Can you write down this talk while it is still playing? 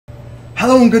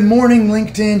Hello and good morning,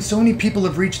 LinkedIn. So many people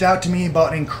have reached out to me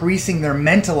about increasing their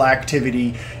mental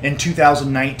activity in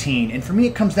 2019. And for me,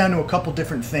 it comes down to a couple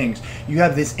different things. You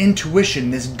have this intuition,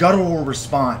 this guttural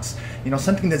response,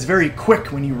 something that's very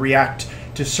quick when you react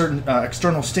to certain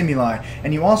external stimuli.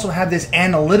 And you also have this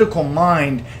analytical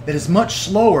mind that is much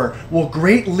slower. Well,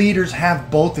 great leaders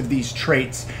have both of these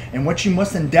traits. And what you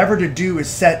must endeavor to do is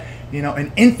set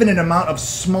an infinite amount of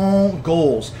small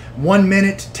goals. 1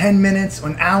 minute, 10 minutes,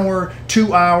 an hour,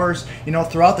 2 hours,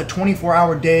 throughout the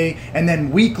 24-hour day, and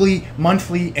then weekly,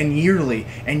 monthly, and yearly.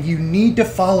 And you need to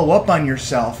follow up on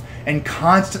yourself and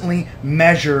constantly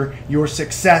measure your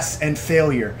success and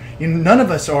failure. None of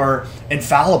us are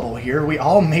infallible here. We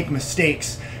all make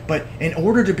mistakes. But in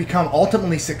order to become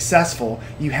ultimately successful,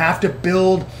 you have to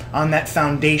build on that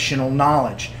foundational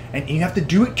knowledge. And you have to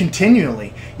do it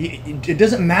continually. It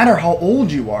doesn't matter how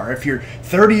old you are. If you're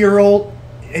 30-year-old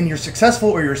and you're successful,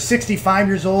 or you're 65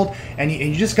 years old and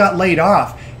you just got laid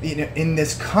off, in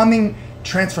this coming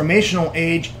transformational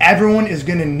age, everyone is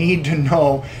going to need to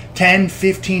know 10,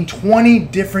 15, 20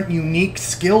 different unique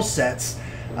skill sets.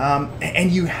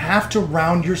 And you have to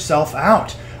round yourself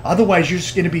out. Otherwise, you're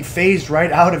just going to be phased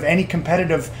right out of any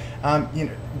competitive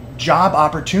job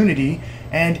opportunity.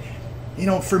 And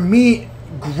for me,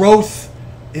 growth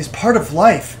is part of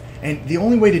life, and the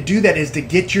only way to do that is to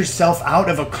get yourself out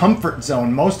of a comfort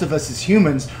zone. Most of us as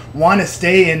humans want to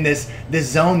stay in this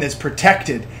zone that's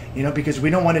protected, because we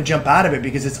don't want to jump out of it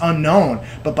because it's unknown.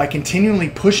 But by continually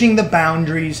pushing the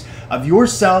boundaries of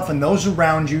yourself and those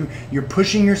around you, you're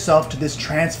pushing yourself to this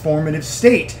transformative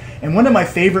state. And one of my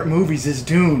favorite movies is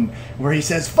Dune, where he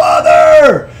says,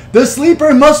 "Father, the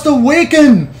sleeper must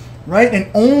awaken." Right? And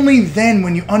only then,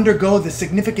 when you undergo the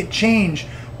significant change,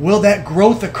 will that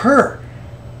growth occur.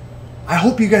 I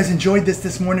hope you guys enjoyed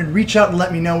this morning. Reach out and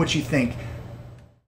let me know what you think.